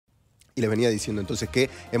Y les venía diciendo entonces que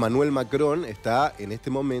Emmanuel Macron está en este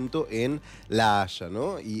momento en La Haya,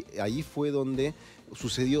 ¿no? Y ahí fue donde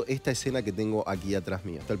sucedió esta escena que tengo aquí atrás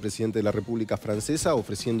mío. Está el presidente de la República Francesa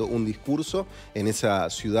ofreciendo un discurso en esa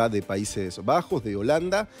ciudad de Países Bajos, de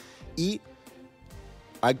Holanda, y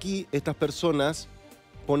aquí estas personas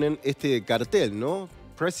ponen este cartel, ¿no?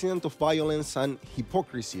 President of Violence and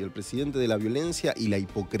Hypocrisy, el presidente de la violencia y la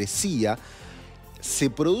hipocresía.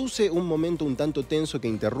 Se produce un momento un tanto tenso que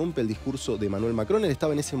interrumpe el discurso de Emmanuel Macron. Él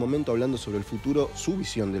estaba en ese momento hablando sobre el futuro, su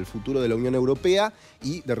visión del futuro de la Unión Europea,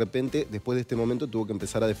 y de repente, después de este momento, tuvo que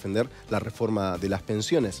empezar a defender la reforma de las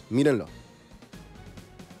pensiones. Mírenlo.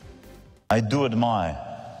 I do admire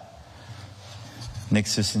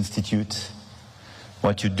Nexus Institute,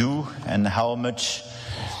 what you do and how much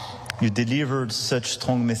you delivered such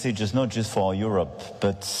strong messages, not just for Europe,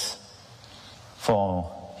 but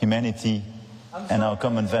for humanity and our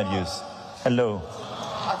common values. Hello.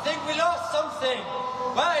 I think we lost something.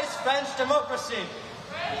 Where is French democracy?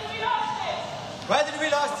 Where did we lost it? Where did we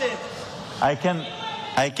lost it?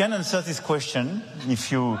 I can answer this question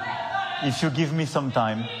if you give me some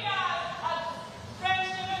time. French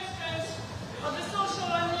demonstrants of the social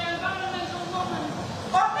and the environmental movement.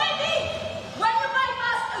 Or maybe when you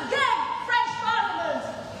bypass again French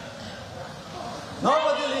Parliament.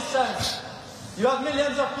 Nobody listens. You have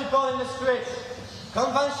millions of people in the streets.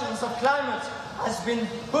 Conventions of climate has been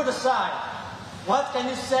put aside. What can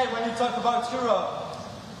you say when you talk about Europe?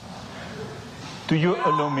 Do you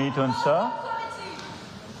allow me to answer?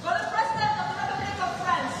 For the President of the Republic of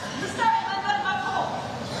France, Mr. Emmanuel Macron,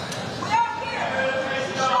 we are here to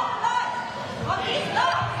shed light on these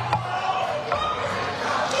lies.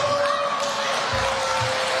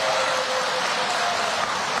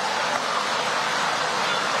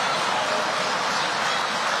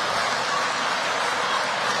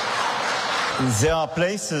 There are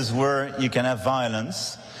places where you can have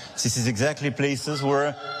violence. This is exactly places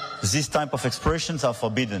where this type of expressions are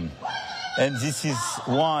forbidden. And this is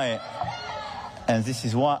why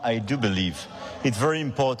I do believe it's very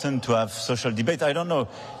important to have social debate. I don't know,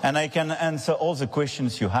 and I can answer all the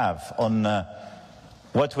questions you have on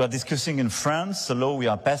what we are discussing in France, the law we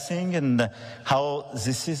are passing, and how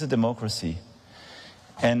this is a democracy.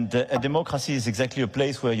 And a democracy is exactly a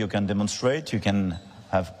place where you can demonstrate, you can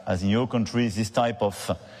have, as in your country, this type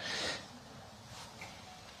of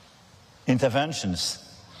interventions.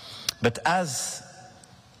 But as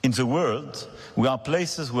in the world, we are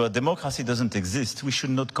places where democracy doesn't exist. We should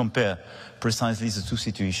not compare precisely the two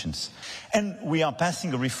situations. And we are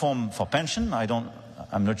passing a reform for pension.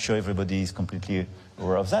 I'm not sure everybody is completely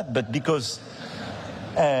aware of that, but because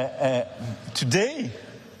today,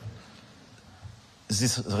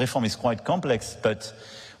 this reform is quite complex, but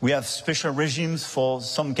we have special regimes for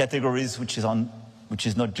some categories which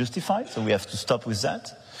is not justified, so we have to stop with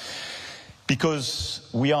that. Because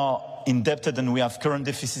we are indebted and we have current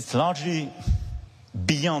deficits largely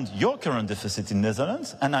beyond your current deficit in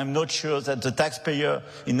Netherlands, and I'm not sure that the taxpayer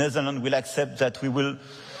in Netherlands will accept that we will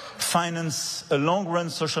finance a long-run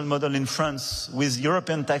social model in France with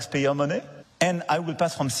European taxpayer money. And I will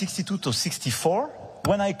pass from 62 to 64.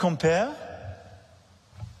 When I compare,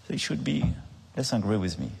 they should be less angry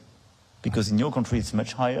with me. Because in your country it's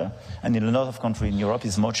much higher, and in a lot of countries in Europe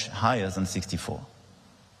it's much higher than 64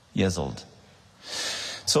 years old.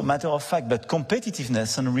 So matter of fact, but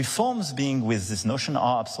competitiveness and reforms being with this notion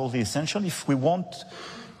are absolutely essential if we want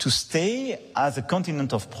to stay as a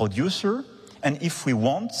continent of producer, and if we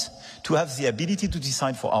want to have the ability to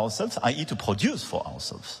decide for ourselves, i.e. to produce for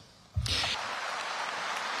ourselves.